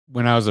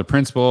when I was a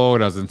principal,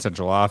 when I was in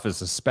central office,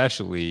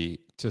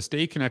 especially to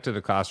stay connected to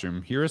the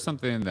classroom, here is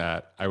something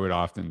that I would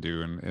often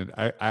do, and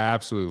I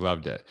absolutely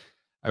loved it.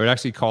 I would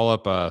actually call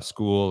up a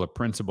school, a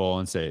principal,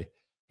 and say,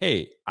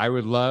 "Hey, I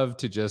would love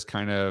to just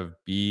kind of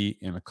be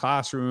in a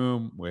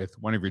classroom with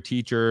one of your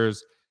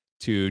teachers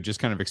to just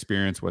kind of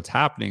experience what's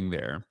happening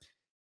there."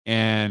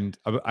 And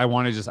I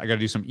want to I got to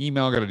do some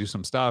email, got to do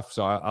some stuff.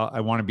 So I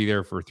want to be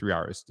there for 3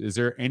 hours. Is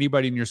there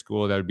anybody in your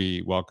school that would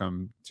be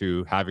welcome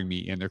to having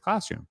me in their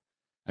classroom?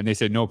 And they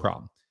said, no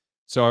problem.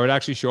 So I would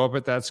actually show up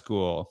at that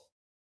school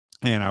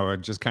and I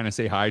would just kind of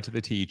say hi to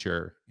the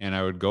teacher and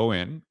I would go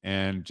in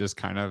and just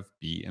kind of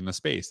be in the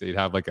space. They'd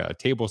have like a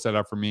table set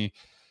up for me.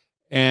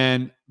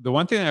 And the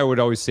one thing I would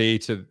always say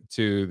to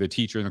the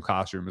teacher in the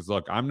classroom is,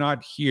 look, I'm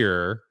not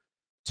here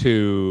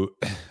to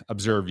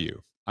observe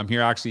you. I'm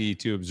here actually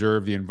to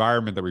observe the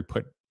environment that we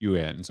put you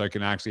in so I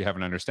can actually have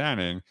an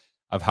understanding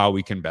of how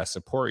we can best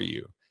support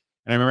you.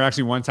 And I remember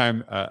actually one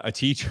time a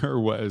teacher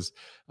was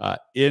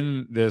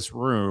in this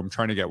room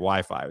trying to get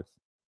Wi-Fi.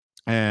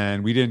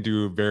 And we didn't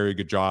do a very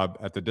good job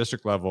at the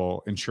district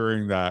level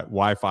ensuring that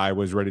Wi-Fi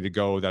was ready to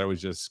go, that it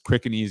was just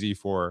quick and easy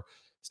for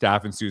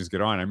staff and students to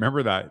get on. I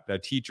remember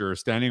that teacher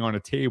standing on a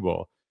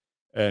table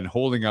and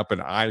holding up an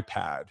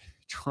iPad,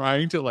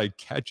 trying to like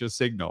catch a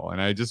signal. And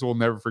I just will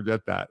never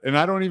forget that. And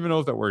I don't even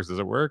know if that works. Does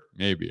it work?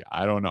 Maybe.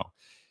 I don't know.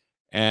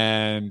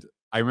 And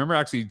I remember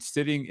actually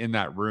sitting in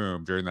that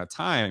room during that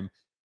time,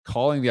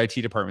 calling the IT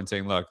department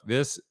saying, look,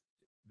 this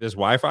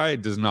Wi-Fi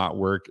does not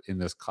work in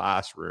this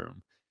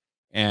classroom.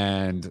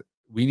 And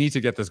we need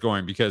to get this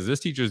going because this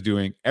teacher is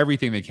doing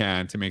everything they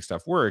can to make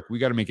stuff work. We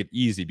got to make it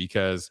easy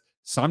because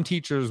some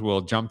teachers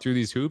will jump through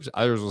these hoops.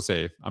 Others will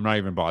say, I'm not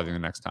even bothering the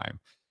next time.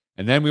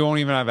 And then we won't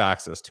even have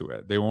access to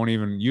it. They won't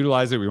even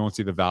utilize it. We won't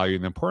see the value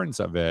and the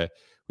importance of it.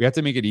 We have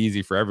to make it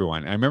easy for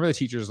everyone. And I remember the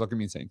teachers looking at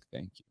me and saying,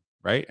 thank you.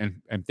 Right.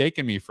 And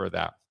thanking me for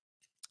that.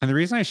 And the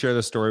reason I share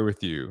this story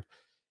with you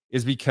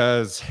is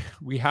because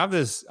we have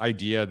this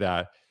idea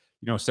that,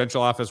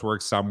 central office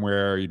works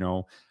somewhere,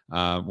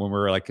 when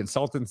we're like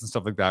consultants and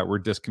stuff like that, we're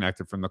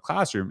disconnected from the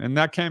classroom. And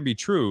that can be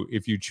true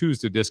if you choose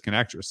to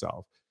disconnect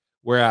yourself.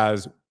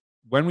 Whereas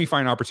when we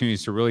find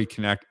opportunities to really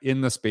connect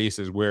in the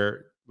spaces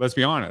where, let's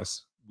be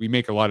honest, we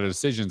make a lot of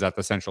decisions at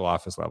the central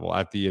office level,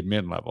 at the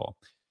admin level,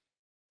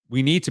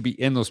 we need to be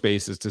in those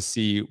spaces to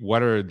see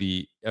what are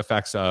the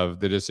effects of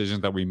the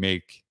decisions that we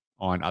make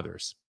on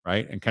others,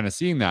 right? And kind of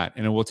seeing that.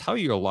 And it will tell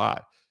you a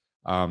lot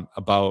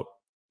about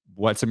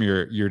what some of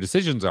your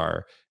decisions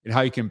are and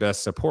how you can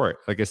best support.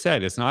 Like I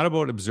said, it's not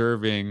about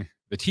observing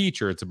the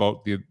teacher, it's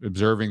about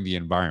observing the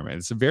environment.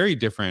 It's a very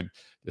different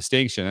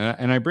distinction.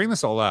 And I bring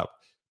this all up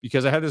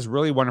because I had this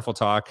really wonderful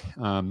talk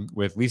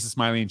with Lisa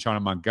Smiley and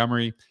Shana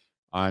Montgomery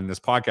on this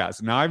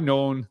podcast. Now, I've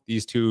known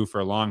these two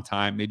for a long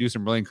time. They do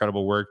some really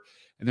incredible work,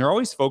 and they're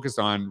always focused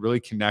on really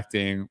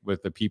connecting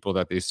with the people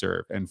that they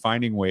serve and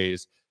finding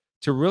ways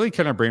to really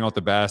kind of bring out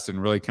the best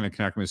and really kind of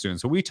connect with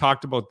students. So we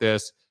talked about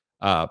this,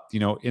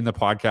 in the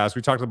podcast.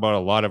 We talked about a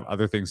lot of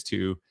other things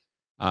too.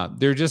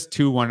 They're just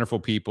two wonderful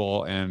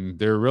people, and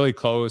they're really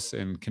close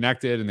and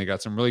connected, and they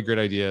got some really great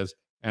ideas.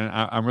 And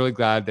I'm really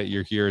glad that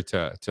you're here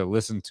to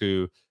listen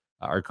to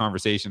our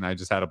conversation. I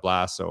just had a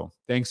blast. So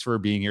thanks for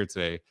being here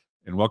today,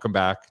 and welcome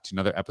back to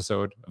another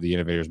episode of the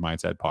Innovators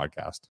Mindset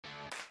Podcast.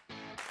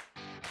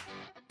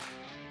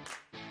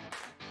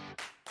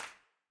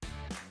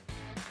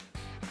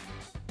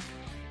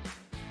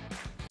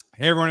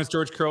 Hey everyone, it's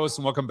George Couros,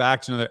 and welcome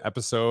back to another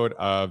episode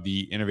of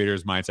the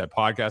Innovators Mindset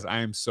Podcast. I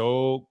am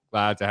so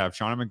glad to have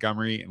Shana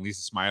Montgomery and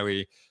Lisa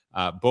Smiley,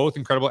 both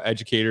incredible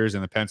educators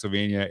in the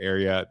Pennsylvania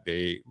area.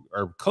 They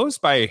are close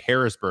by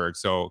Harrisburg,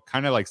 so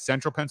kind of like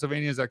central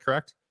Pennsylvania. Is that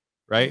correct?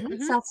 Right?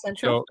 Mm-hmm. South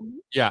Central. So,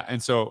 yeah,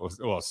 and so,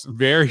 well,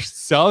 very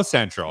South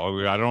Central.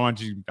 I don't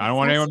want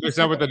anyone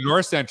mixing up with the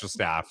North Central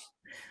staff.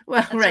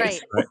 Well, right.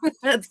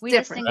 That's we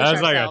different.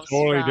 That's like a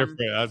totally different.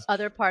 That's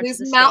other parts.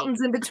 There's of the mountains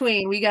state. in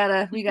between. We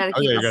gotta keep.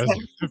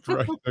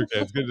 Right. Okay,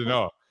 it's good to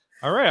know.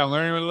 All right, I'm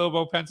learning a little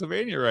about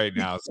Pennsylvania right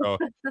now. So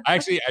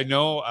actually, I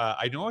know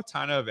a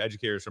ton of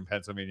educators from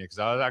Pennsylvania because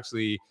I was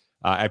actually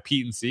at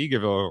Pete and C.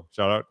 Give a little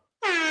shout out,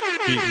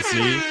 Pete and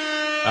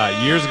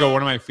C. Years ago,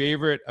 one of my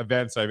favorite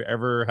events I've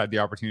ever had the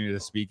opportunity to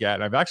speak at,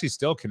 and I've actually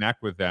still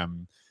connect with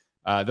them.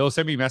 They'll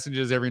send me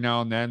messages every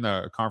now and then,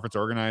 the conference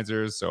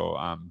organizers. So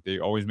they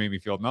always made me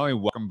feel not only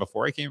welcome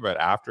before I came, but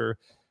after,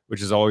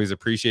 which is always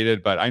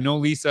appreciated. But I know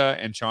Lisa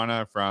and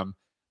Shana from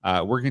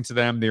working to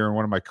them. They were in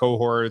one of my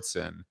cohorts,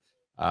 and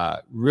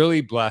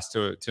really blessed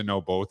to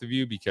know both of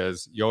you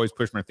because you always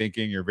push my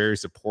thinking. You're very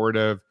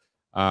supportive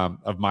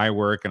of my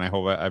work, and I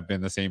hope I've been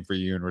the same for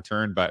you in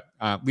return. But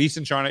Lisa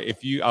and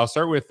Shana, I'll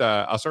start with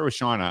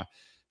Shana.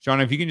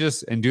 Shana, if you can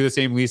just, and do the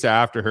same, Lisa,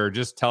 after her,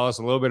 just tell us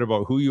a little bit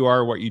about who you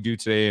are, what you do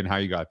today, and how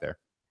you got there.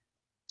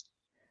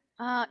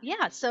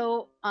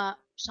 So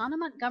Shana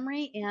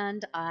Montgomery,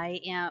 and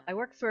I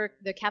work for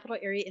the Capital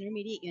Area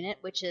Intermediate Unit,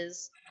 which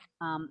is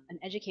an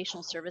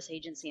educational service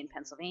agency in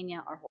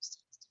Pennsylvania. Our whole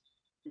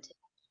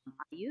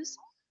I use,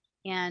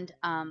 and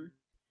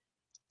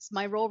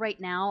my role right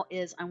now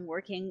is I'm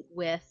working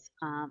with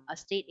a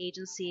state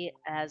agency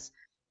as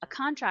a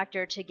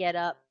contractor to get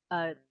up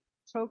a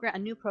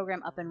new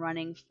program up and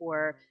running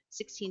for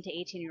 16 to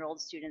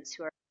 18-year-old students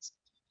who are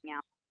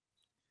out.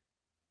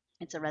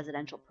 It's a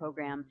residential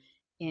program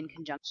in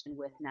conjunction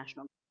with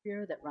National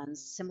Bureau that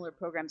runs similar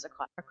programs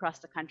across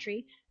the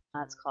country.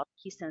 It's called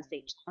Keystone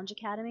State Challenge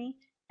Academy,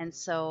 and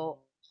so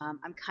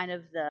I'm kind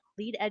of the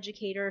lead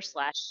educator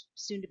slash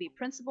soon-to-be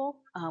principal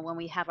when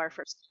we have our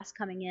first class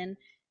coming in,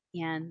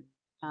 and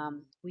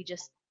we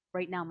just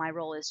right now my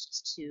role is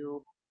just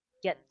to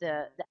get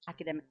the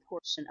academic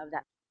portion of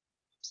that.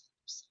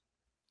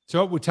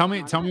 So tell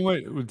me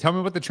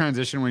what the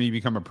transition when you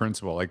become a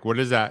principal, like what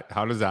is that?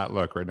 How does that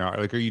look right now?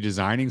 Like, are you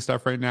designing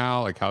stuff right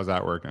now? Like, how's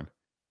that working?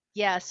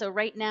 Yeah, so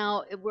right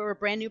now we're a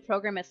brand new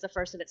program. It's the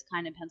first of its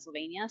kind in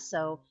Pennsylvania.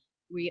 So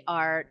we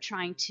are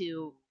trying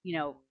to,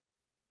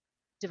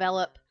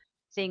 develop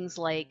things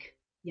like,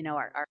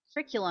 our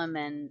curriculum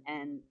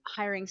and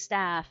hiring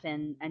staff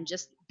and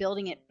just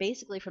building it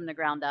basically from the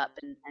ground up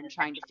and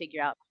trying to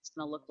figure out what it's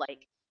going to look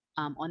like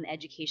on the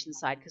education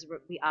side, because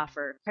we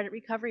offer credit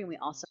recovery and we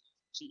also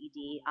have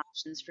GED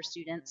options for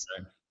students.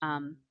 Okay.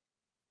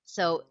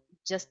 So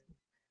just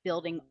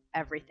building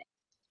everything.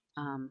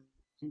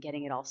 And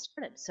getting it all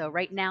started. So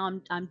right now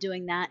I'm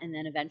doing that, and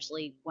then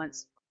eventually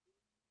once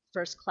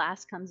first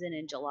class comes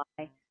in July,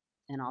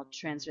 then I'll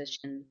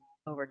transition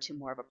over to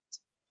more of a.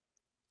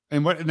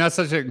 And that's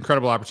such an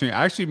incredible opportunity.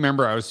 I actually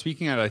remember I was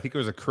speaking at, I think it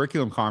was a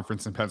curriculum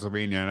conference in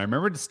Pennsylvania, and I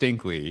remember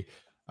distinctly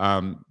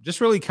just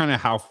really kind of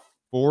how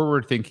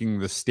forward thinking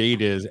the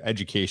state is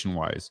education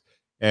wise.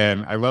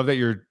 And I love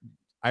that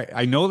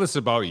I know this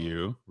about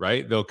you,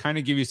 right? They'll kind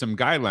of give you some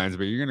guidelines,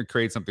 but you're going to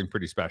create something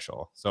pretty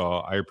special. So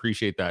I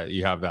appreciate that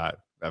you have that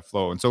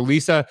flow. And so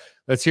Lisa,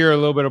 let's hear a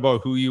little bit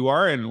about who you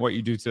are and what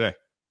you do today.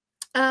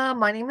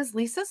 My name is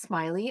Lisa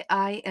Smiley.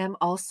 I am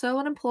also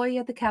an employee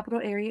at the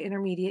Capital Area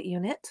Intermediate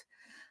Unit.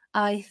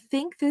 I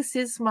think this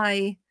is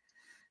my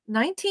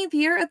 19th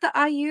year at the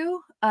IU,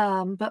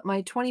 but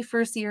my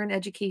 21st year in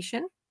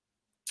education.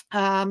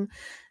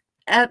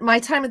 At my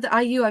time at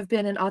the IU, I've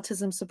been an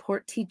autism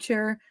support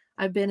teacher.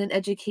 I've been an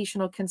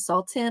educational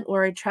consultant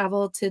where I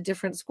traveled to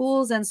different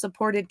schools and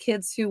supported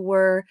kids who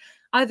were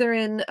either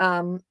in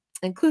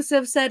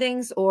inclusive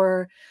settings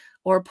or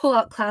pull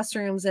out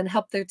classrooms and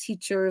help their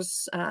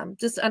teachers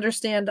just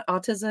understand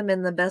autism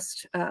and the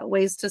best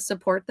ways to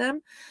support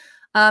them.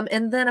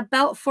 And then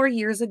about 4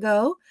 years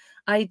ago,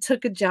 I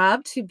took a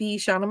job to be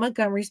Shana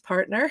Montgomery's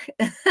partner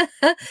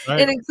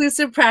in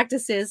inclusive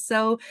practices.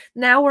 So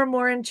now we're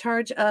more in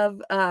charge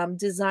of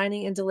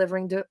designing and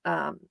delivering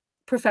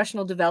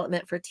professional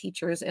development for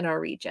teachers in our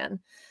region.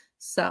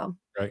 So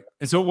right.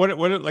 And so what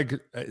like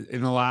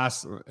in the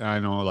last, I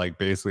know like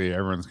basically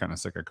everyone's kind of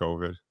sick of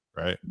COVID,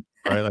 right?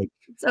 Like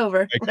it's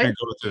over. I can't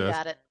go to this.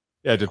 Got it.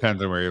 Yeah, it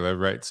depends on where you live,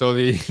 right? So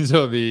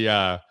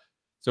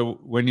so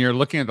when you're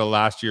looking at the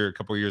last year, a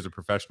couple of years of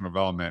professional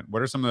development,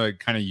 what are some of the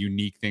kind of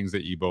unique things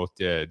that you both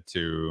did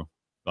to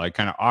like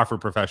kind of offer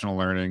professional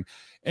learning?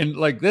 And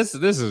like this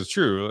is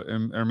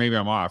true, or maybe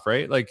I'm off,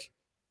 right? Like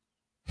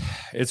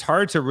it's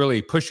hard to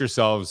really push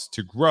yourselves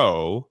to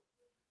grow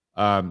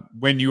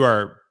when you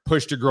are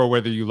pushed to grow,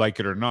 whether you like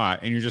it or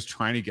not, and you're just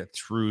trying to get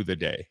through the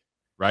day,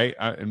 right?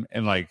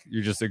 And like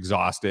you're just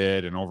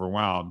exhausted and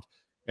overwhelmed.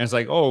 And it's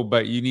like, oh,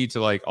 but you need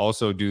to like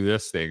also do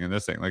this thing and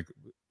this thing. Like,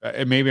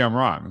 and maybe I'm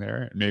wrong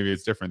there. Maybe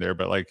it's different there.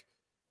 But like,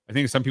 I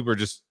think some people are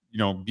just,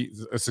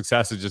 a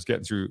success is just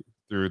getting through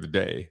the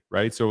day,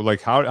 right? So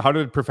like, how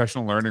did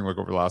professional learning look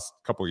over the last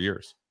couple of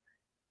years?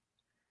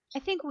 I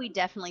think we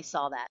definitely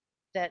saw that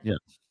yeah.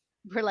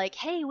 We're like,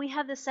 hey, we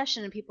have this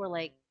session, and people are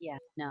like, yeah,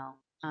 no,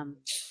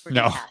 we're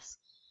no. gonna pass.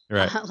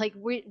 Right. Like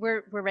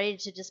we're ready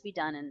to just be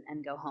done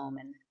and go home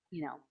and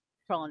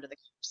crawl under the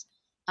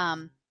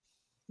covers.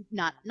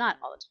 Not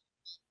all the time.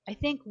 I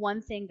think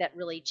one thing that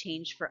really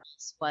changed for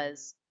us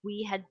was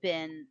we had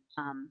been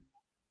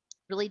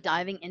really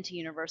diving into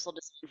universal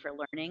design for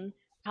learning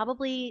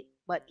probably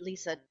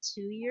Lisa,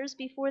 2 years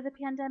before the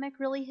pandemic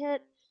really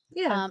hit.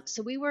 Yeah.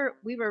 So we were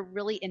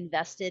really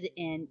invested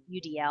in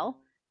UDL,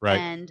 right.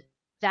 And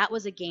that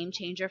was a game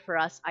changer for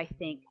us, I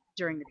think,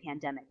 during the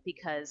pandemic,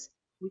 because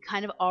we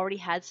kind of already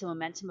had some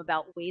momentum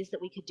about ways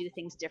that we could do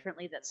things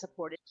differently that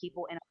supported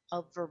people in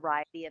a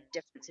variety of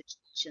different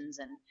situations.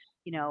 And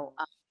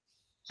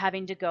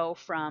having to go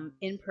from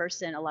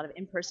a lot of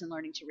in-person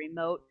learning to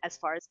remote, as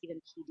far as even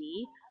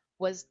PD,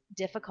 was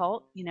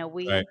difficult.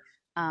 We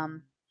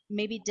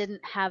maybe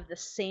didn't have the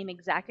same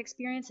exact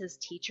experience as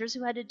teachers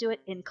who had to do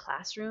it in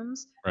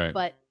classrooms,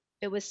 but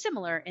it was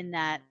similar in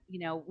that,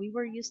 we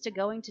were used to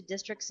going to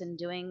districts and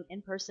doing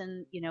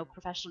in-person,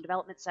 professional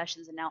development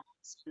sessions, and now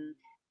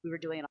we were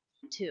doing it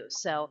online too.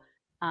 So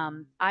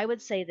I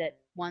would say that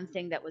one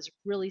thing that was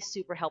really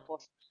super helpful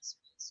for us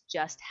was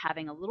just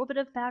having a little bit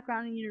of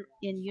background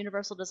in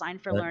universal design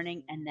for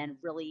learning, and then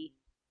really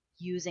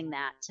using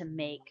that to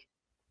make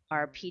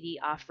our PD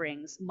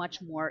offerings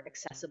much more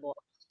accessible,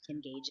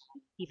 engaging,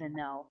 even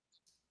though.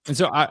 And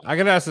so I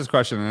got to ask this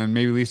question, and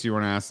maybe Lisa, you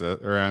want to ask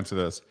or answer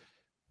this.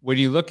 when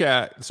you look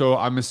at, so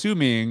I'm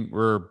assuming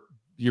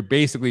you're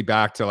basically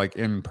back to like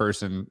in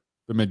person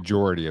the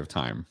majority of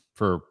time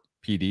for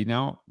PD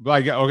now.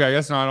 Like, okay, I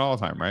guess not all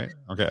the time, right?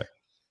 Okay.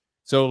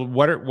 So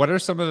what are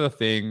some of the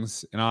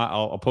things, and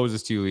I'll pose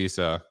this to you,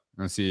 Lisa,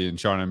 and see, and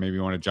Shauna, maybe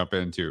you want to jump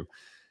in too.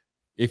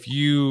 If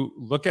you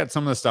look at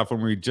some of the stuff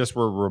when we just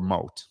were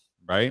remote,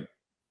 right?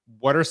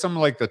 What are some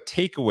like the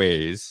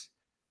takeaways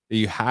that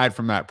you had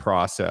from that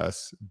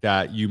process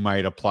that you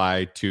might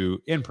apply to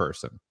in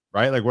person,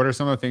 right? Like, what are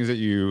some of the things that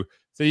you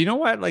say, you know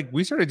what, like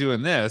we started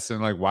doing this,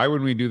 and like, why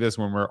wouldn't we do this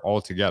when we're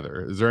all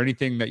together? Is there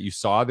anything that you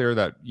saw there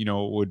that, you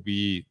know, would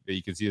be that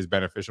you can see as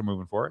beneficial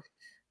moving forward?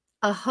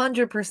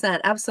 100%.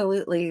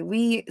 Absolutely.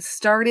 We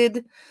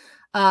started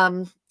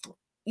um,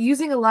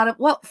 using a lot of,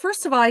 well,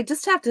 first of all, I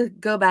just have to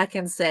go back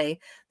and say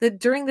that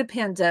during the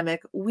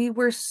pandemic, we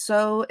were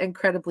so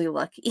incredibly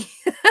lucky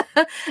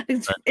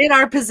in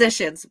our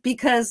positions,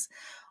 because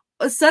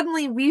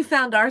suddenly we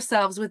found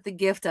ourselves with the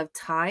gift of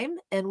time,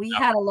 and we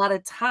had a lot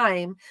of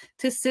time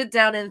to sit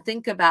down and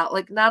think about,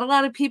 like, not a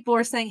lot of people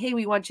are saying, hey,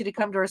 we want you to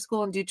come to our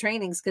school and do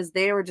trainings, because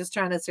they were just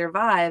trying to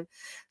survive.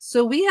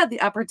 So we had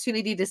the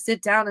opportunity to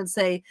sit down and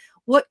say,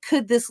 what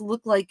could this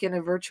look like in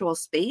a virtual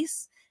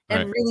space?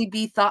 And really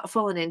be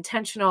thoughtful and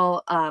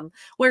intentional.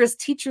 Whereas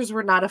teachers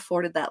were not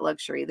afforded that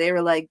luxury. They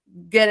were like,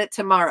 get it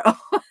tomorrow.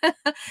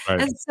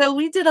 And so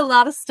we did a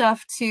lot of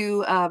stuff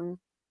to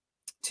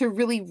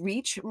really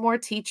reach more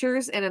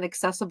teachers in an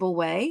accessible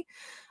way.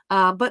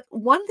 But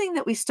one thing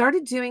that we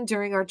started doing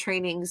during our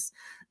trainings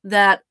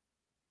that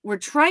we're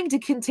trying to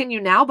continue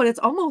now, but it's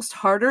almost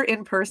harder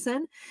in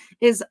person,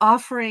 is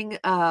offering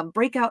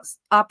breakout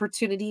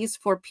opportunities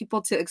for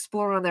people to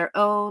explore on their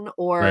own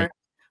or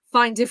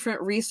find different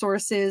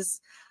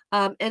resources.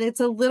 And it's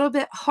a little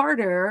bit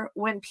harder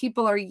when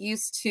people are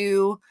used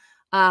to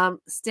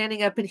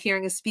standing up and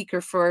hearing a speaker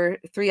for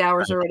 3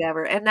 hours or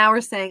whatever. And now we're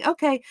saying,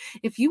 okay,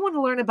 if you want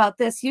to learn about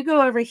this, you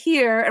go over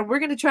here, and we're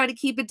going to try to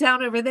keep it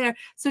down over there.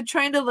 So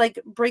trying to like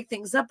break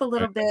things up a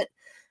little bit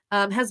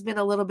has been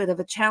a little bit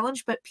of a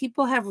challenge, but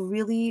people have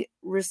really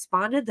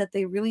responded that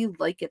they really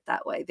like it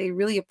that way. They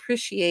really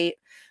appreciate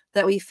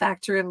that we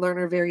factor in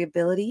learner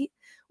variability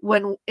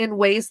when in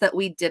ways that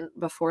we didn't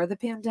before the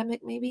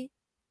pandemic, maybe.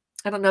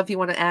 I don't know if you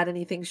want to add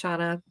anything,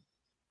 Shauna.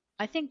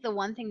 I think the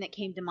one thing that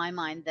came to my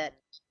mind that,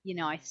 you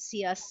know, I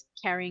see us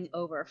carrying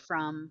over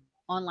from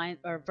online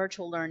or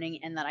virtual learning,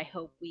 and that I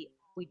hope we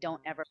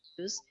don't ever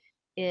lose,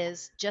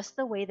 is just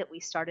the way that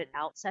we started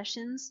out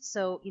sessions.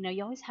 So, you know,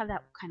 you always have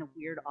that kind of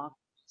weird off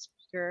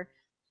speaker.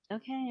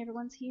 Okay,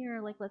 everyone's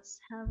here. Like, let's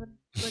have a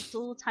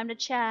little time to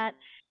chat.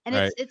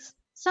 And it's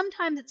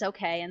sometimes it's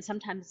okay, and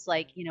sometimes it's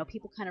like, you know,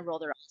 people kind of roll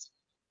their eyes.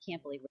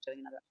 Can't believe we're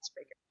doing another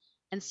icebreaker.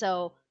 And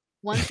so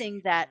one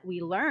thing that we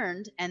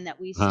learned and that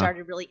we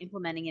started really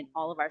implementing in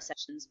all of our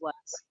sessions was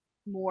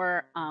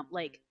more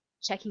like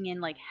checking in,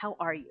 like, how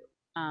are you?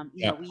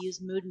 You know, we use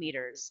mood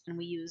meters, and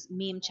we use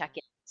meme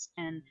check-ins,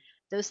 and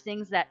those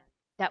things that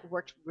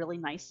worked really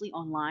nicely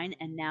online.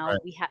 And now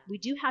we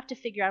do have to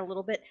figure out a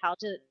little bit how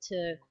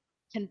to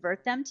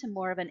convert them to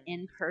more of an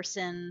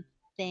in-person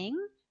thing,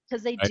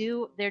 because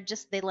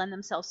they lend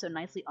themselves so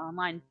nicely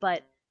online.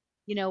 But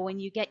you know, when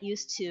you get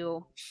used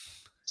to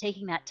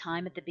taking that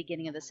time at the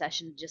beginning of the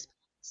session, just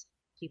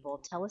people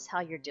tell us how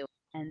you're doing.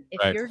 And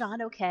if you're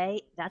not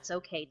okay, that's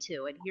okay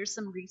too. And here's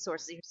some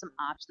resources, here's some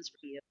options for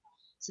you,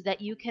 so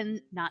that you can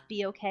not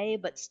be okay,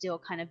 but still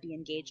kind of be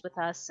engaged with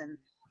us. And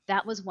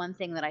that was one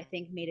thing that I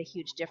think made a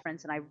huge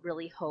difference. And I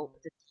really hope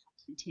that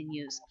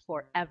continues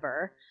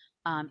forever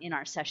in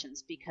our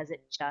sessions, because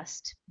it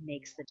just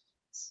makes the difference.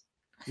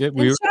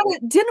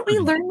 Didn't we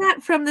learn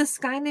that from this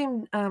guy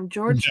named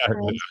George?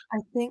 I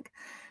think.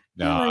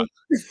 No,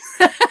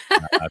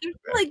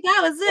 like that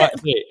was it.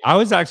 Hey, I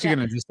was actually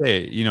going to just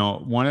say, you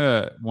know, one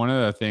of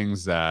the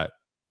things that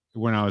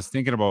when I was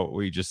thinking about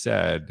what you just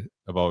said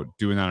about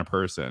doing that in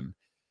person,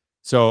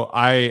 so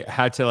I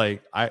had to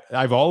like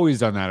I've always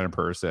done that in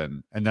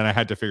person, and then I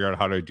had to figure out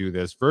how to do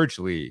this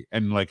virtually,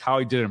 and like how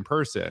I did in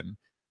person.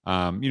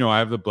 You know, I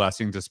have the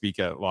blessing to speak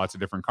at lots of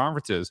different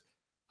conferences.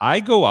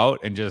 I go out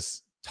and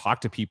just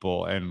talk to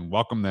people and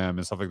welcome them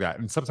and stuff like that.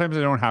 And sometimes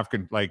I don't have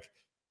like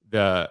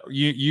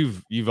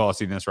you've all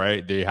seen this,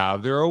 right? They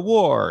have their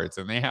awards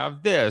and they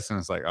have this, and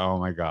it's like, oh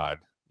my God,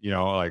 you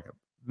know, like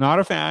not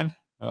a fan.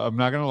 I'm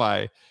not gonna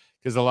lie,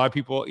 because a lot of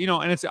people, you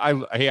know, and it's I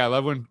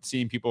love when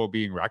seeing people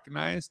being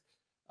recognized.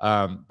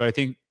 But I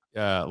think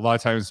a lot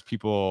of times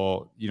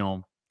people, you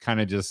know, kind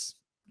of just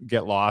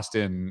get lost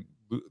in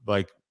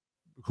like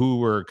who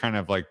we're kind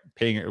of like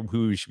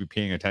who we should be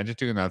paying attention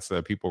to, and that's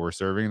the people we're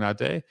serving that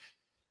day.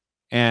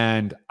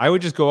 And I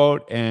would just go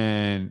out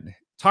and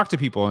talk to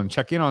people and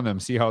check in on them,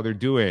 see how they're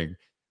doing.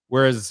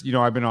 Whereas, you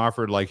know, I've been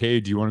offered like, hey,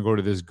 do you want to go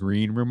to this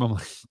green room? I'm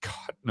like,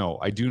 God, no,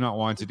 I do not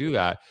want to do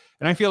that.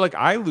 And I feel like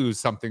I lose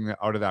something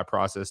out of that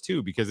process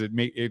too, because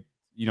you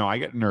know, I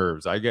get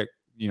nerves, I get,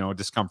 you know,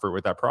 discomfort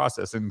with that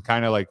process, and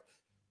kind of like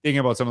thinking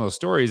about some of those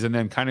stories, and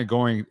then kind of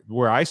going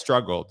where I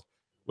struggled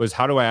was,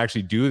 how do I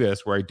actually do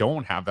this where I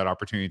don't have that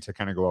opportunity to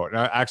kind of go out?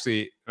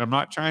 And I'm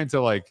not trying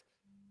to like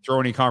throw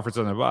any conference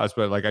on the bus,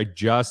 but like I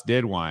just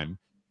did one,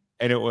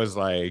 and it was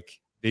like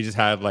they just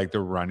had like the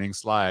running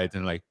slides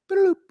and like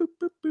boop, boop,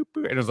 boop, boop,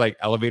 boop, and it was like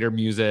elevator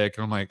music,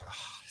 and I'm like,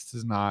 oh, this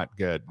is not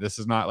good. This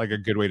is not like a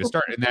good way to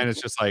start. And then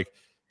it's just like,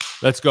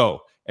 let's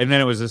go. And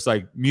then it was just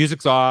like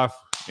music's off,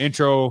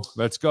 intro,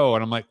 let's go.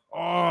 And I'm like,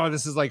 oh,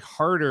 this is like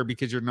harder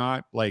because you're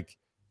not like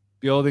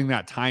building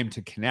that time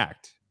to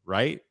connect,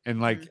 right? And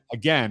like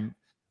again,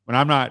 when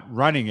I'm not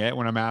running it,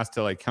 when I'm asked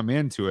to like come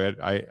into it,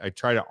 I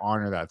try to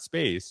honor that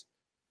space.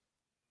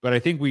 But I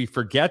think we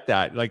forget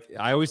that. Like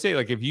I always say,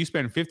 like if you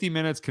spend 50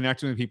 minutes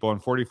connecting with people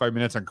and 45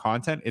 minutes on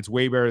content, it's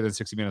way better than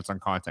 60 minutes on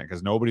content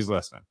because nobody's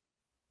listening,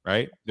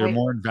 right? They're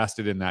more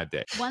invested in that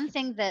day. One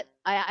thing that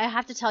I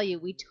have to tell you,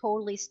 we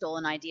totally stole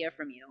an idea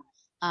from you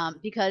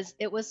because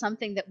it was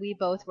something that we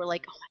both were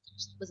like, oh my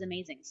gosh, that was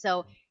amazing.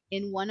 So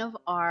in one of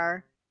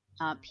our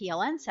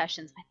PLN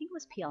sessions, I think it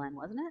was PLN,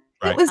 wasn't it?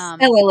 Right. It was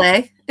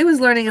LLA. It was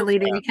Learning and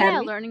Leading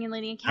Academy. Yeah, Learning and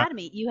Leading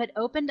Academy. You had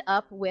opened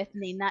up with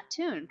Name That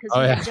Tune because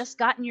you had just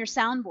gotten your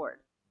soundboard.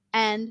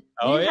 And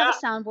we didn't have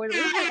a soundboard. We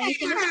didn't have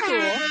anything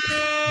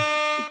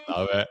at school.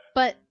 Love it.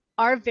 But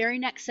our very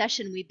next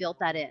session, we built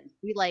that in.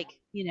 We like,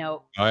 we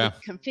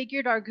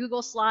configured our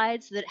Google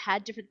Slides that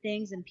had different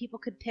things, and people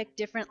could pick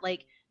different,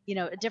 like,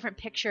 a different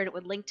picture, and it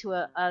would link to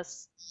a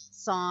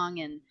song,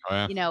 and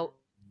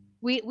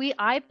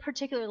I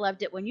particularly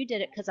loved it when you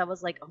did it because I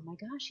was like, oh my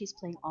gosh, he's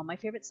playing all my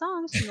favorite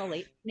songs from the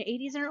late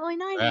 80s and early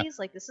 90s.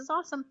 Like, this is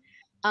awesome.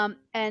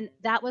 And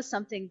that was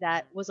something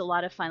that was a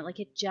lot of fun. Like,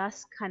 it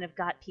just kind of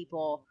got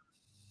people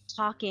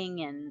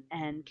talking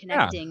and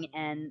connecting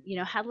and,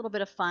 had a little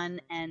bit of fun.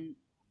 And,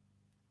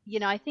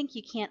 I think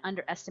you can't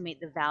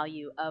underestimate the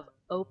value of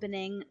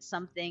opening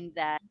something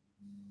that,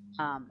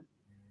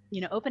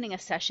 opening a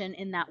session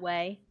in that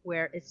way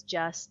where it's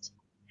just,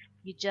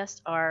 you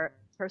just are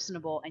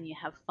personable and you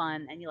have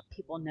fun and you let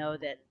people know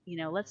that,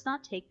 let's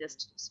not take this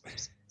too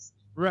seriously.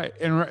 Right.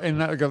 And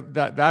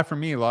that for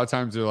me, a lot of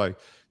times they're like,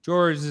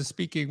 George is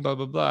speaking, blah,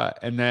 blah, blah.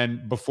 And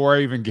then before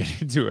I even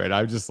get into it,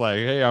 I'm just like,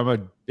 hey, I'm a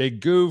big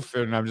goof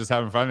and I'm just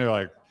having fun. They're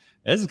like,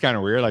 this is kind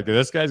of weird. Like,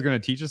 this guy's going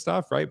to teach us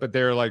stuff, right? But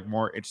they're like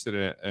more interested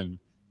in it. And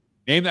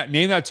name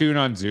that tune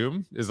on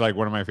Zoom is like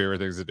one of my favorite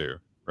things to do,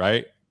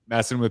 right?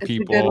 Messing with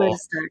people,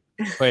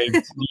 playing,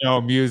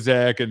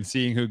 music and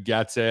seeing who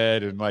gets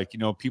it. And like,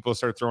 people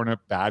start throwing up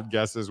bad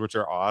guesses, which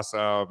are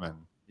awesome. And,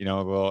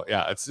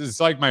 it's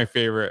like my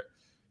favorite.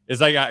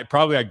 It's like,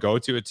 I go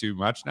to it too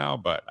much now,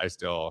 but I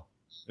still,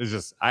 it's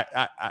just,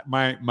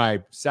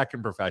 my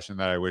second profession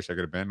that I wish I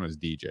could have been was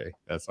DJ.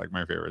 That's like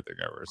my favorite thing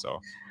ever. So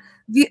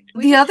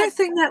the other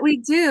thing that we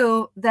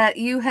do that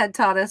you had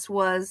taught us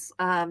was,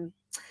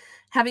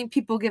 having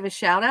people give a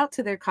shout out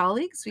to their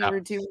colleagues. We were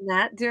doing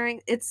that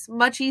it's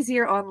much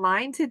easier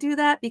online to do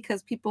that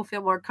because people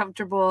feel more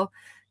comfortable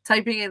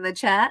typing in the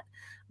chat.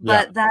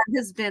 But that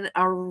has been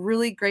a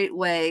really great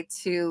way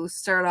to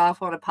start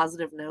off on a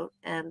positive note,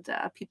 and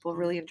people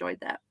really enjoyed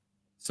that.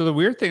 So the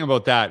weird thing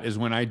about that is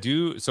when I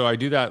do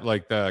that,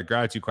 like the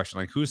gratitude question,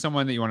 like who's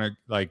someone that you want to,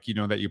 like,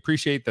 that you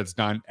appreciate that's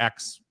done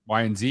X,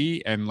 Y, and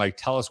Z, and like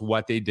tell us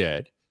what they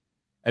did,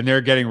 and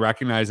they're getting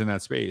recognized in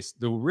that space.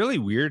 The really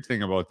weird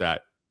thing about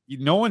that,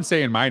 no one's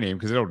saying my name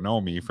because they don't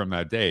know me from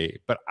that day,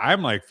 but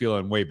I'm like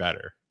feeling way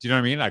better. Do you know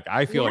what I mean? Like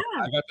I feel like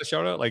I got the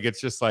shout out. Like it's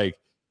just like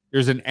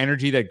there's an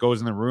energy that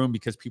goes in the room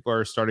because people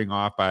are starting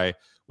off by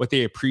what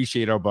they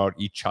appreciate about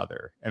each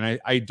other.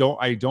 And I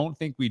don't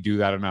think we do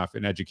that enough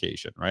in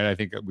education, right? I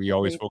think we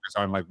always focus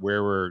on like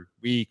where we're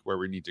weak, where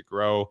we need to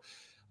grow.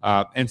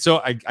 And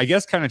so I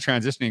guess kind of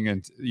transitioning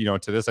into,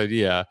 to this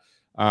idea,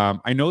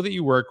 I know that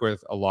you work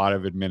with a lot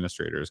of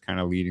administrators kind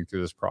of leading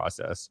through this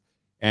process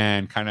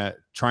and kind of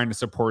trying to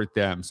support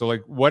them. So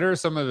like, what are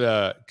some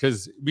of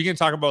because we can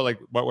talk about like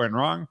what went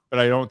wrong, but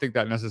I don't think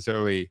that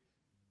necessarily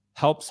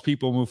helps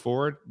people move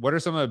forward. What are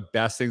some of the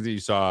best things that you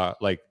saw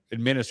like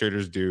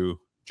administrators do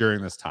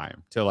during this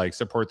time to like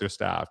support their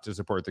staff, to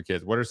support the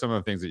kids? What are some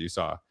of the things that you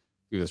saw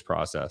through this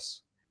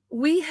process?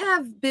 We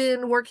have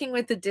been working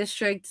with the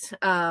district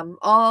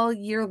all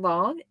year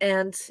long,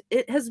 and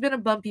it has been a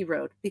bumpy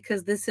road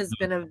because this has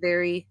been a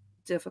very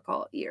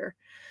difficult year.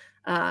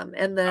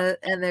 And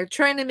they're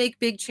trying to make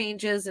big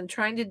changes and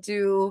trying to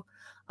do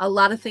a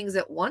lot of things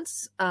at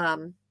once.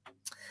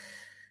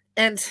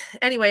 And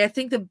anyway, I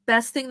think the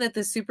best thing that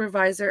the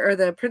supervisor or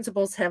the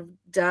principals have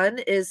done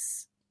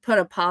is put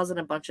a pause on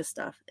a bunch of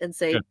stuff and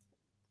say,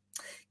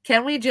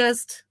 can we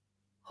just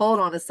hold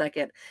on a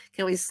second?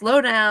 Can we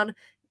slow down,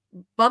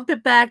 bump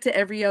it back to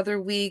every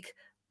other week,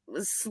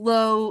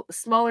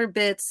 smaller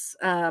bits?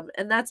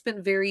 And that's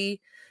been very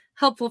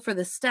helpful for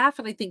the staff,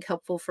 and I think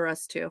helpful for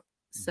us too.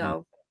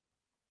 So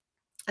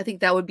I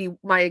think that would be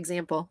my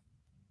example.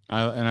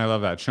 And I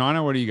love that.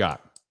 Shana, what do you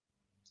got?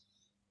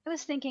 I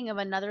was thinking of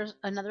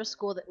another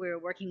school that we were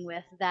working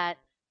with that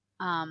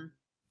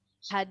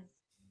had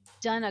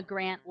done a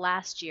grant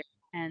last year,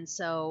 and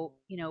so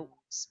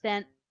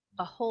spent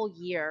a whole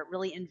year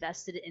really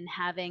invested in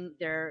having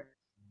their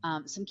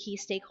some key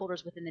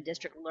stakeholders within the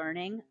district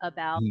learning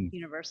about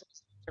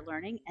universals. they're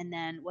learning. And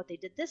then what they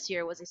did this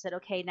year was they said,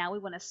 okay, now we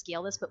want to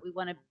scale this, but we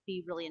want to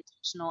be really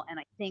intentional and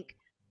I think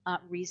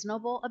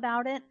reasonable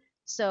about it.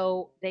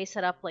 So they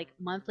set up like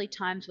monthly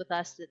times with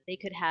us that they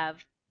could have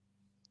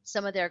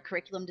some of their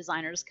curriculum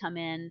designers come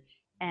in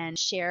and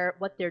share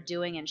what they're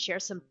doing and share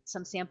some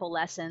sample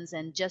lessons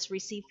and just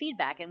receive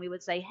feedback. And we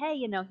would say, hey,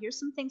 you know, here's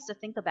some things to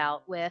think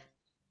about with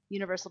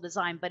universal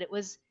design. But it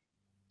was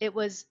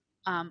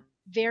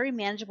very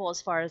manageable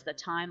as far as the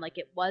time. Like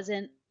it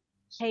wasn't,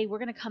 hey, we're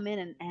going to come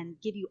in and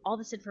give you all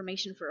this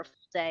information for a full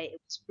day.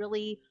 It was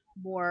really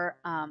more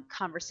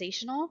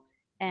conversational,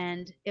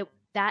 and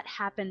that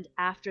happened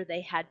after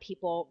they had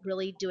people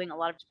really doing a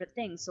lot of different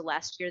things. So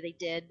last year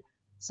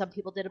some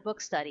people did a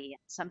book study,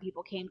 some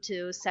people came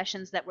to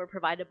sessions that were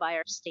provided by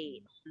our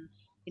state, and,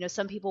 you know,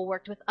 some people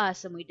worked with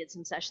us and we did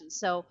some sessions.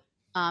 So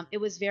it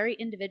was very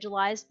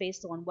individualized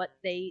based on what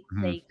they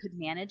could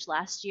manage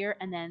last year,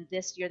 and then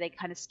this year they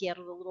kind of scaled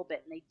it a little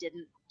bit and they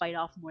didn't bite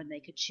off more than they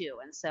could chew.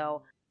 And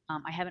so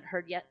I haven't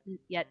heard yet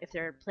if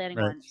they're planning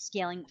on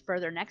scaling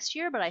further next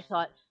year, but I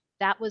thought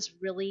that was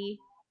really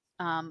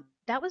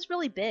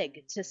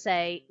big to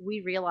say.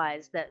 We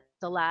realized that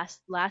the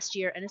last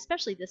year and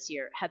especially this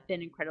year have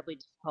been incredibly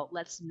difficult.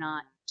 Let's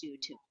not do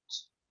too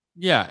much.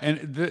 Yeah, and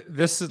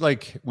this is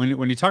like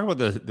when you talk about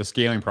the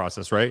scaling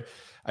process, right?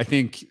 I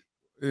think,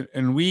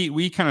 and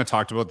we kind of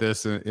talked about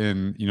this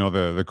in you know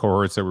the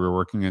cohorts that we were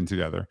working in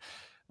together.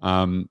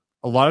 A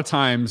lot of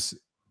times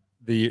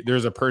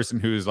there's a person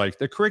who's like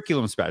the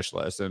curriculum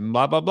specialist and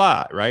blah blah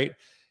blah, right?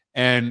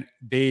 And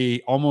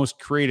they almost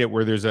create it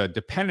where there's a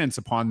dependence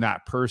upon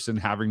that person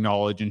having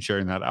knowledge and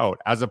sharing that out,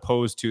 as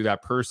opposed to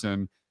that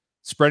person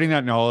spreading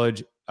that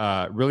knowledge,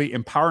 really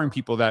empowering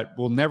people that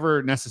will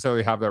never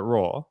necessarily have that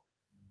role.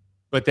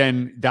 But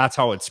then that's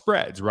how it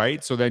spreads,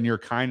 right? So then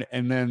you're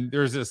and then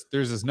there's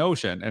this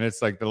notion, and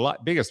it's like the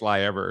biggest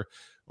lie ever.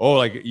 Oh,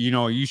 like, you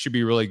know, you should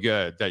be really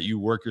good that you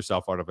work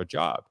yourself out of a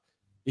job.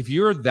 If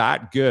you're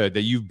that good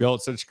that you've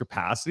built such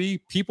capacity,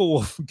 people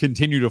will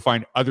continue to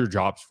find other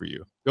jobs for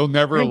you. They'll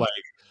never like,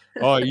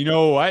 oh, you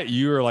know what?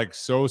 You're like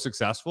so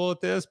successful at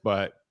this,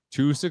 but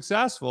too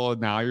successful.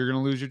 Now you're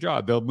going to lose your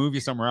job. They'll move you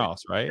somewhere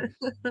else, right?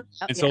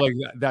 And so like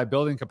that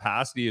building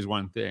capacity is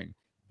one thing.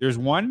 There's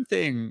one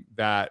thing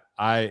that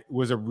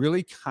was a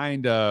really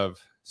kind of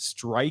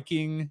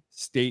striking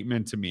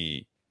statement to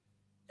me.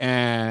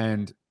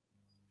 And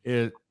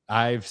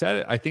I've said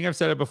it, I think I've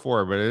said it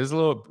before, but it is a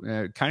little,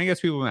 kind of gets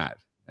people mad,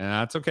 and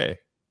that's okay.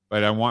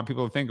 But I want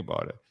people to think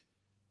about it.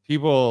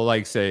 People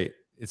like say,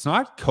 it's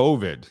not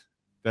COVID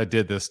that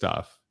did this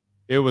stuff.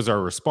 It was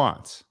our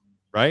response,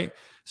 right?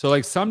 So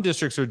like some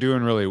districts are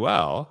doing really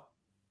well.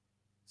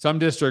 Some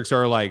districts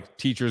are like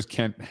teachers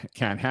can't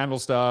handle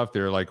stuff.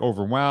 They're like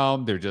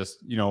overwhelmed. They're just,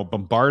 you know,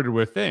 bombarded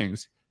with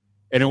things.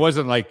 And it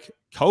wasn't like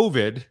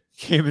COVID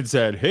came and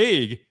said,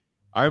 hey,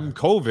 I'm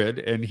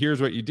COVID and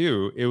here's what you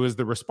do. It was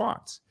the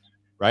response,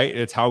 right?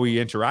 It's how we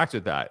interact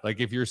with that. Like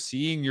if you're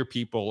seeing your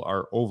people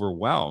are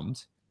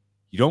overwhelmed,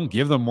 you don't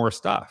give them more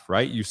stuff,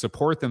 right? You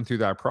support them through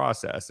that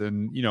process.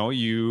 And, you know,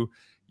 you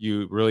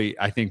really,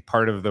 I think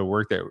part of the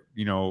work that,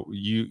 you know,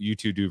 you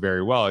two do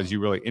very well is you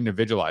really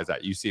individualize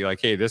that. You see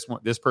like, hey, this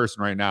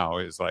person right now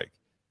is like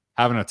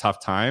having a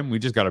tough time. We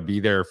just got to be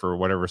there for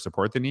whatever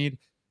support they need.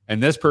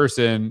 And this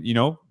person, you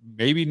know,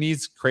 maybe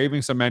needs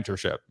craving some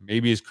mentorship.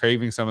 Maybe is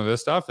craving some of this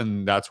stuff.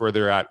 And that's where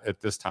they're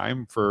at this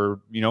time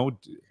for, you know,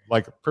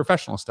 like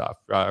professional stuff,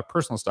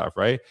 personal stuff,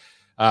 right?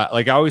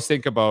 Like I always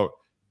think about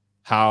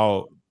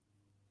how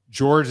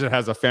George that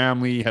has a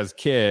family, has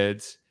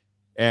kids,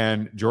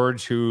 and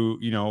George who,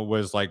 you know,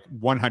 was like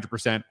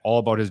 100% all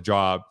about his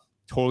job,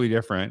 totally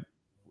different,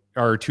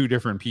 are two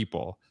different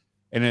people.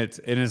 And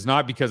it's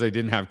not because I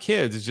didn't have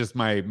kids. It's just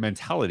my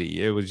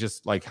mentality. It was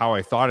just like how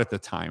I thought at the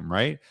time.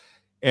 Right.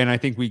 And I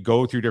think we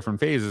go through different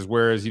phases.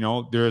 Whereas, you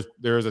know,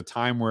 there's a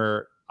time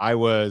where I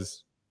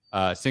was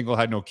single,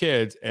 had no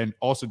kids, and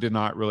also did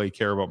not really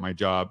care about my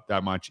job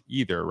that much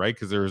either. Right.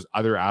 Because there's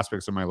other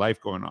aspects of my life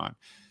going on.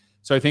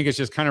 So I think it's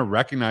just kind of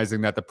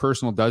recognizing that the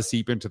personal does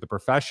seep into the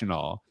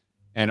professional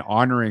and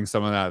honoring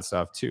some of that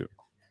stuff too.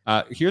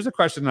 Here's a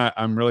question that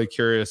I'm really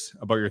curious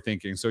about your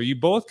thinking. So you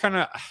both kind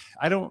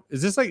of,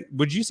 is this like,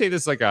 would you say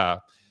this is like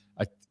a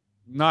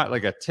not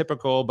like a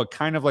typical, but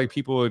kind of like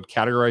people would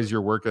categorize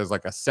your work as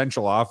like a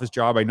central office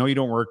job? I know you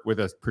don't work with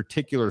a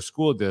particular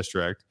school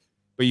district,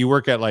 but you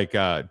work at like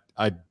a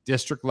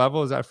district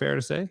level. Is that fair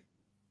to say?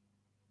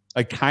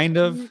 Like kind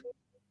of?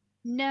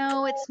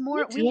 No, it's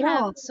more,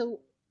 so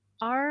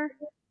our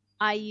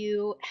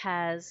IU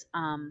has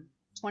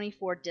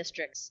 24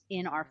 districts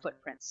in our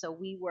footprint. So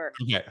we work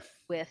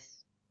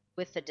with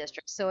the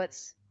district. So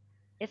it's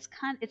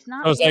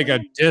not. So it's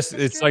like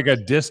it's like a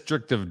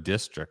district of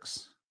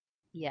districts.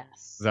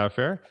 Yes. Is that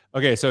fair?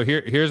 Okay, so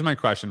here's my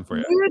question for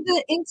you. We're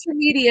the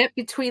intermediate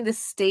between the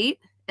state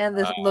and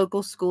the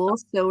local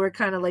schools, so we're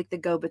kind of like the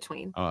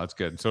go-between. Oh, that's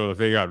good. So if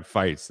they got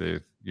fights,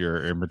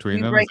 you're in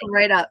between them. Break them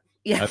right up.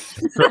 Yeah.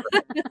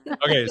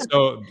 Okay,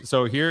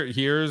 so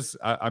here's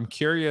I'm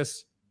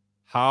curious,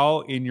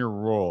 how in your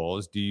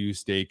roles do you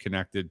stay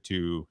connected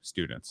to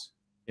students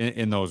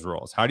in those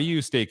roles? How do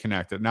you stay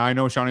connected? Now I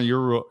know, Shana,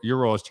 your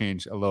role has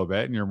changed a little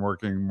bit and you're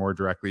working more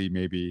directly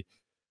maybe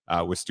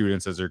with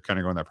students as they're kind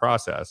of going that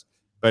process,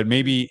 but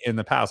maybe in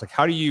the past, like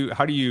how do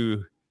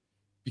you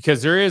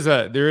because there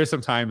is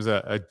sometimes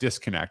a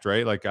disconnect,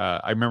 right? Like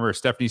I remember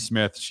Stephanie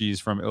Smith, she's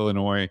from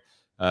Illinois.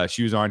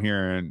 She was on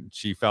here and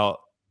she felt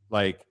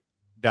like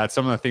that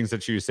some of the things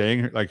that she was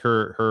saying, like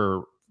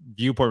her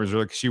viewpoint was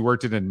really, she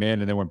worked in admin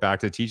and then went back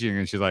to teaching,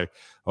 and she's like,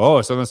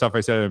 oh, some of the stuff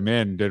I said in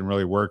admin didn't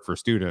really work for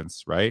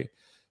students, right?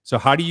 So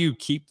how do you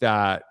keep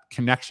that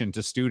connection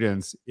to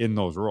students in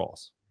those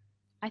roles?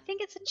 I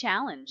think it's a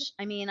challenge.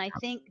 I mean, I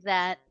think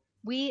that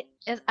we,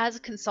 as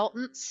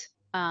consultants,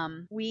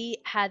 we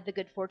had the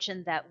good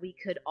fortune that we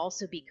could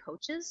also be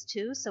coaches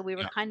too. So we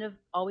were Yeah. kind of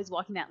always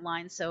walking that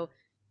line. So,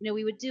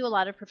 we would do a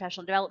lot of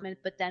professional development,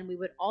 but then we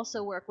would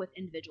also work with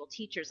individual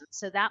teachers. And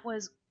so that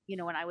was,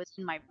 when I was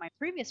in my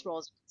previous role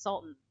as a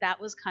consultant, that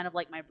was kind of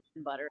like my bread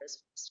and butter as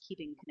far as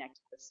keeping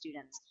connected with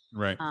students.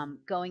 Right.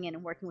 Going in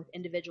and working with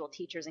individual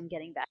teachers and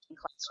getting back in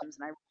classrooms.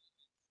 And I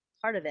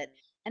part of it.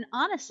 And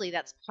honestly,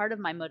 that's part of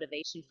my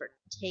motivation for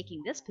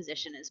taking this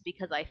position, is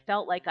because I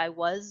felt like I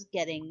was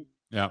getting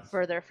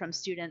further from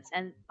students,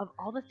 and of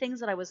all the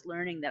things that I was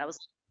learning, that I was,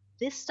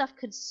 this stuff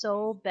could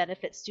so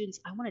benefit students.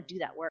 I want to do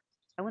that work.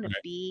 I want to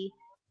be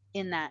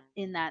in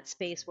that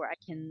space where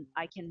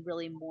I can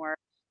really more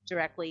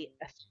directly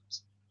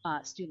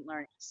affect student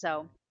learning.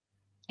 So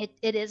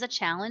it is a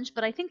challenge,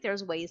 but I think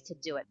there's ways to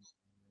do it.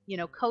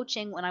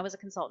 Coaching, when I was a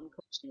consultant,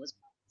 coaching was.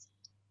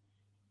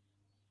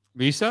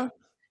 Lisa?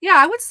 Yeah,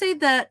 I would say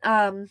that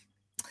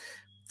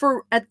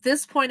for at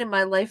this point in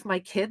my life, my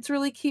kids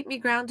really keep me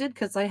grounded,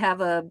 because I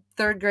have a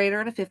 3rd grader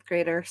and a 5th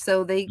grader.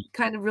 So they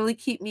kind of really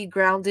keep me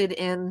grounded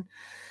in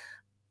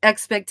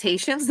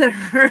expectations that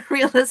are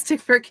realistic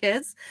for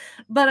kids.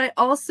 But I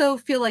also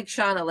feel like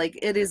Shana, like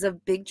it is a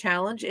big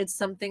challenge. It's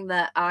something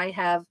that I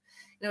have,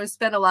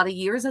 spent a lot of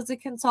years as a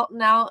consultant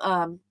now.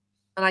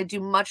 And I do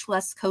much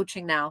less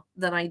coaching now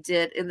than I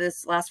did in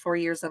this last 4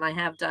 years than I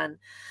have done.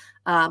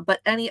 But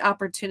any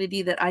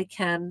opportunity that I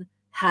can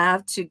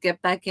have to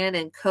get back in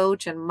and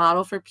coach and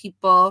model for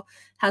people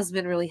has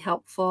been really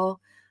helpful.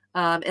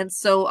 And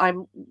so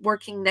I'm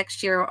working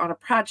next year on a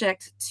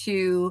project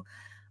to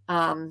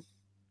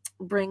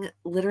bring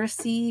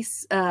literacy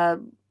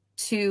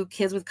to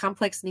kids with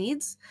complex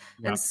needs.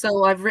 And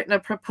so I've written a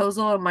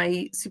proposal, and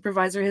my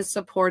supervisor has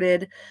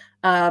supported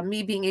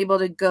me being able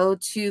to go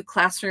to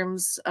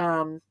classrooms,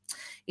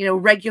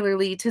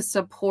 regularly to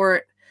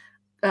support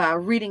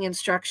reading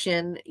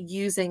instruction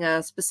using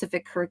a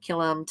specific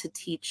curriculum to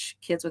teach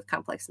kids with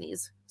complex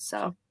needs.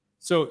 So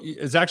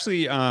it's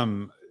actually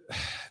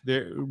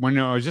when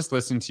I was just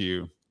listening to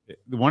you,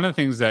 one of the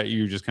things that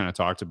you just kind of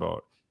talked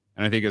about,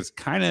 and I think it's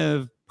kind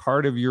of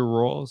part of your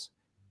roles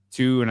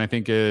too, and I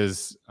think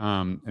is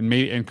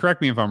and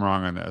correct me if I'm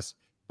wrong on this,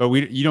 but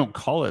you don't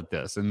call it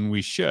this, and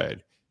we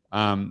should.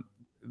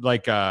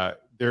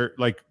 They're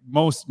like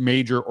most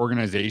major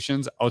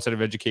organizations outside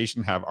of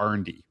education have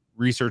R&D,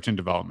 research and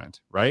development,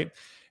 right?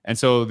 And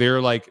so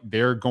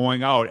they're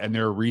going out and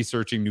they're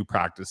researching new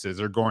practices.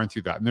 They're going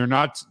through that, and they're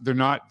not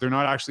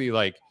actually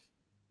like,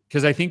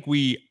 because I think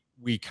we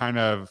kind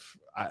of,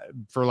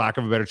 for lack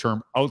of a better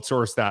term,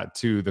 outsource that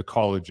to the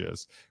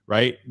colleges,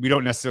 right? We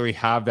don't necessarily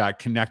have that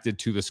connected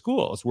to the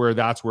schools, where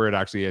that's where it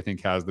actually, I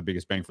think, has the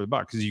biggest bang for the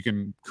buck, because you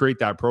can create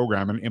that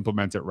program and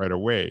implement it right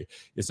away.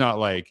 It's not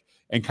like,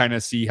 and kind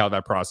of see how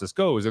that process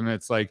goes. And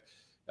it's like,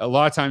 a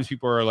lot of times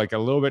people are like a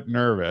little bit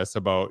nervous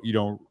about,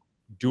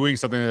 doing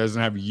something that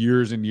doesn't have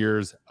years and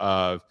years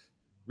of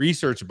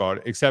research about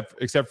it,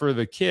 except for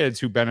the kids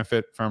who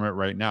benefit from it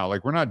right now.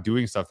 Like, we're not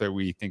doing stuff that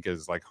we think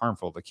is like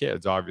harmful to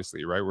kids,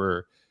 obviously, right?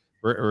 We're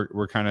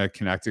kind of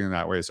connecting in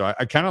that way. So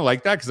I kind of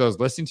like that, because I was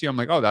listening to you, I'm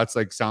like, oh, that's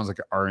like, sounds like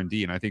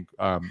R&D. And I think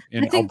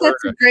Alberta,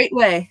 that's a great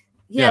way.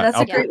 Yeah, that's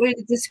a great way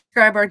to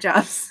describe our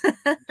jobs.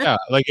 Yeah,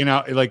 like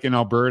in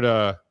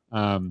Alberta,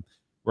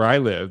 where I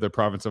live, the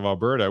province of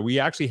Alberta, we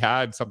actually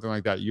had something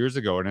like that years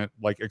ago, and it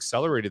like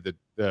accelerated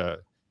the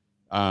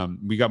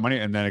we got money,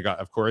 and then it got,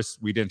 of course,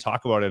 we didn't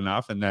talk about it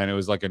enough, and then it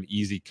was like an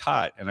easy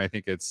cut. And I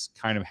think it's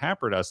kind of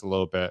hampered us a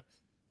little bit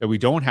that we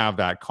don't have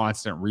that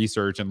constant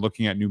research and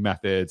looking at new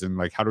methods and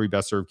like, how do we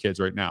best serve kids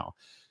right now?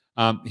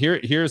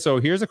 Here's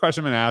a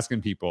question I'm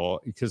asking people,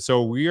 because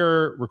so we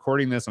are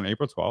recording this on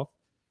April 12th,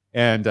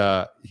 and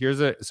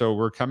so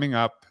we're coming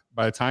up,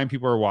 by the time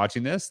people are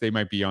watching this, they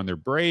might be on their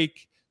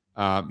break.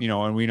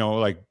 And we know,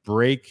 like,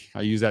 break,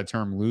 I use that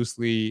term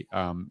loosely.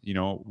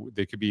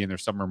 They could be in their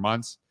summer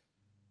months.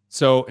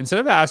 So instead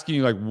of asking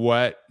you like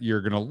what you're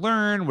going to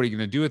learn, what are you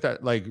going to do with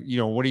that? Like, what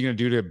are you going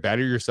to do to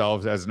better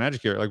yourselves as an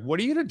educator? Like, what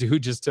are you going to do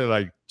just to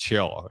like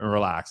chill and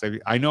relax?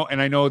 I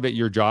know that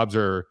your jobs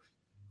are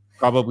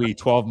probably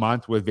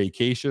 12-month with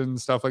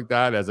vacations, stuff like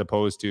that, as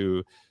opposed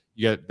to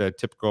you get the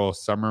typical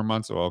summer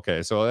months. Well,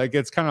 okay. So like,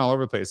 it's kind of all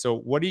over the place. So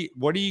what are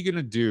you going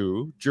to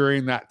do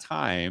during that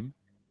time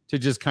to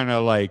just kind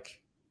of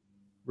like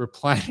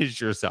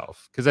replenish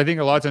yourself? Because I think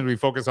a lot of times we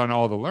focus on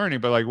all the learning,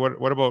 but like,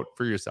 what about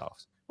for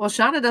yourselves? Well,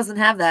 Shauna doesn't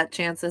have that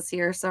chance this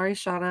year. Sorry,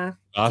 Shauna.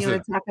 Awesome. Do you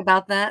want to talk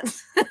about that?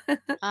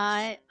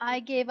 I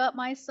gave up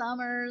my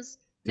summers.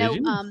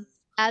 Did No, you?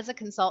 as a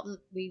consultant,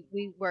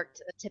 we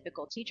worked a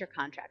typical teacher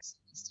contracts.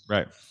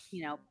 Right.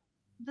 You know,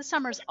 the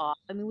summer's off.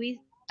 I mean,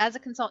 we as a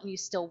consultant, you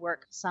still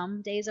work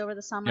some days over the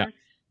Yeah.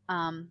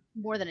 summer,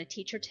 more than a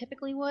teacher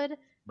typically would.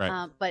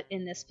 Right. But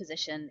in this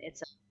position,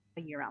 it's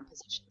a year-round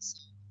position.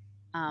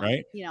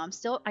 Right. You know,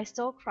 I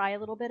still cry a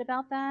little bit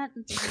about that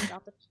and thinking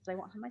about the I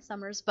won't have my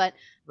summers. But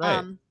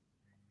Right.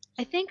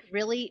 I think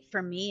really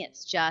for me,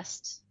 it's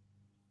just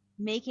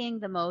making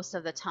the most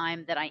of the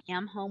time that I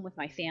am home with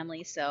my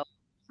family. So,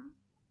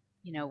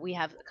 you know, we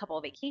have a couple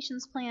of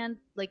vacations planned,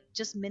 like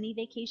just mini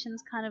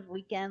vacations, kind of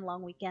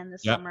long weekend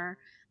this Yep. summer.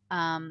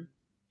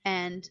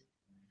 And,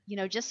 you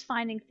know, just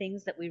finding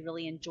things that we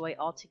really enjoy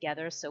all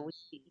together. So we,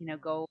 you know,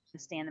 go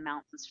and stay in the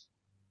mountains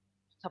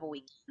for a couple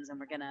weekends, and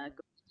we're going to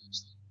go.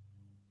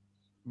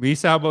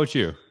 Lisa, how about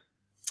you?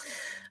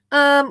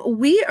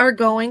 We are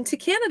going to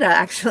Canada,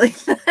 actually.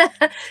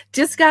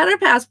 Just got our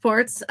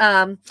passports.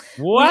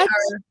 What?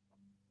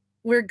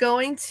 We're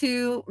going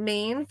to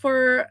Maine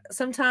for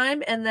some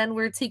time, and then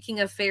we're taking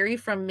a ferry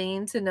from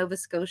Maine to Nova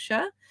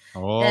Scotia.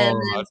 Oh, and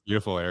that's a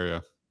beautiful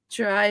area.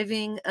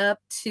 Driving up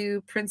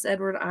to Prince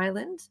Edward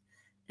Island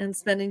and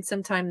spending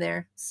some time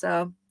there.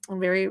 So I'm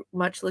very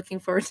much looking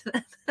forward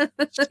to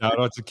that. Shout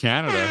out to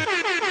Canada.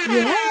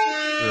 Yeah.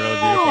 Really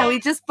beautiful. Yeah, we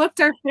just booked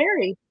our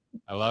ferry.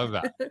 I love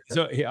that.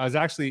 So I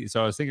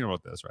was thinking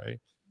about this, right?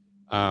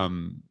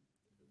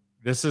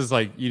 This is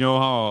like, you know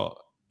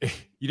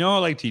how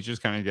like teachers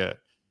kind of get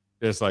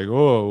this like,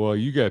 oh, well,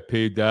 you got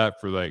paid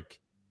that for like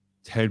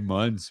 10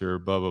 months or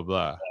blah, blah,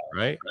 blah.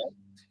 Right.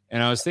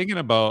 And I was thinking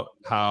about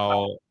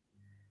how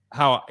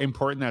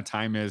important that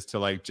time is to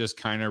like just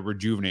kind of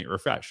rejuvenate,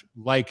 refresh,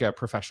 like a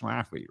professional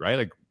athlete, right?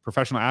 Like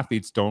professional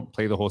athletes don't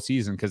play the whole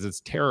season because it's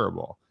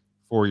terrible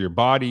for your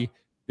body.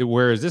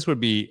 Whereas this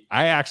would be,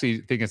 I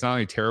actually think it's not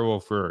only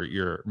terrible for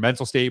your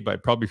mental state,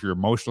 but probably for your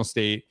emotional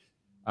state,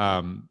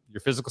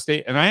 your physical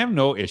state. And I have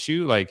no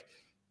issue. Like,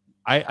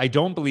 I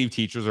don't believe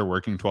teachers are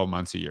working 12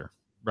 months a year,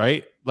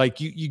 right?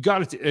 Like you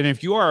got to, and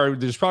if you are,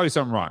 there's probably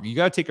something wrong. You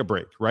got to take a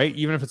break, right?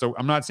 Even if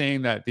I'm not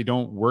saying that they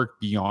don't work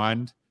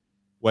beyond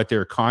what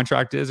their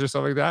contract is or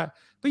something like that,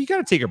 but you got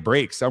to take a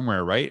break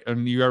somewhere, right?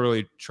 And you got to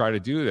really try to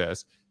do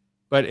this.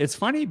 But it's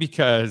funny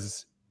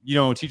because, you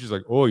know, teachers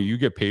like, oh, you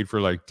get paid for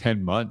like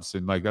 10 months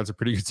and like, that's a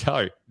pretty good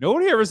salary.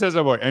 Nobody ever says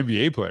that about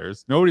NBA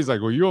players. Nobody's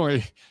like, well, you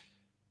only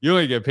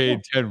get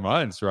paid 10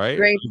 months, right?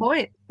 Great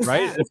point.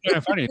 Right? It's kind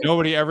of funny.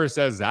 Nobody ever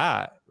says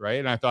that, right?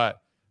 And I thought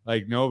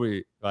like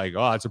nobody like,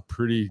 oh, that's a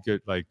pretty good,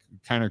 like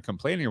kind of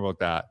complaining about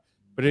that.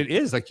 But it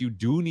is like, you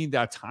do need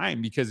that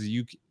time because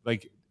you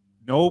like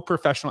no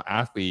professional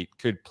athlete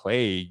could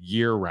play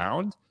year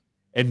round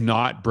and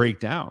not break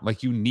down.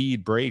 Like you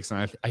need breaks.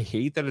 And I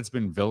hate that it's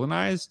been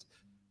villainized.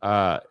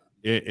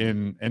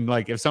 And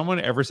like if someone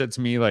ever said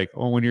to me like,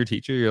 oh, when you're a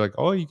teacher, you're like,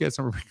 oh, you get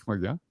summer break.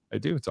 I'm like, yeah, I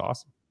do. It's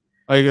awesome.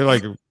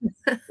 Like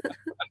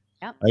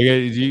Yep. Like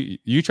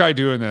you try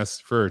doing this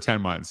for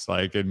 10 months,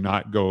 like, and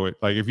not go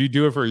like if you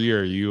do it for a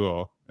year, you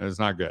will, and it's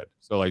not good.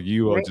 So like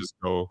you will just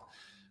go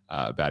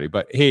batty.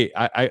 But hey,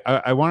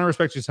 I want to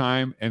respect your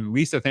time. And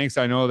Lisa, thanks.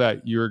 I know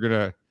that you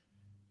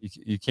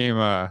came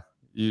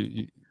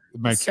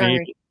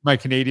my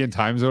Canadian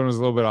time zone was a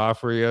little bit off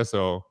for you,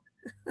 so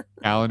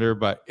calendar,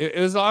 but it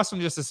was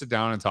awesome just to sit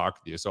down and talk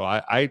with you. So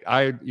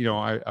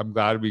I'm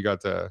glad we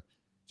got to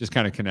just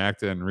kind of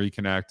connect and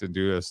reconnect and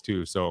do this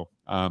too. So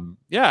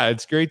yeah,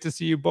 it's great to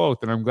see you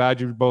both, and I'm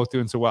glad you're both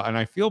doing so well. And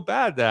I feel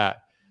bad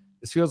that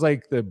this feels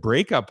like the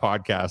breakup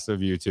podcast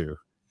of you two,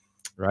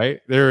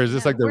 right? There is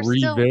just like the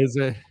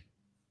revisit.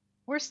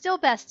 We're still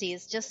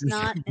besties, just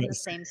not in the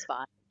same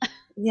spot.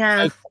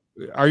 Yeah.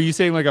 Are you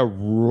saying like a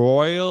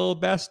royal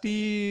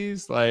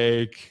besties?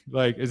 Like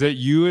is it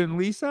you and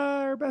Lisa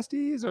are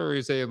besties, or are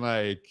you saying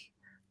like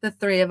the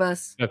three of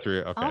us? The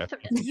three. Okay.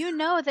 You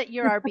know that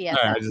you're our BFF.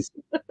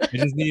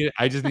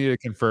 I just need it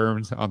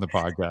confirmed on the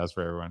podcast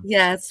for everyone.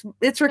 Yeah,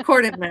 it's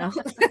recorded now.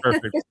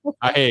 Perfect.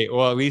 Hey,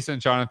 well, Lisa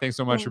and Shana, thanks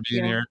so much for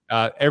being here.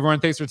 Everyone,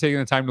 thanks for taking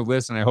the time to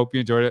listen. I hope you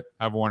enjoyed it.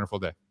 Have a wonderful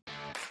day.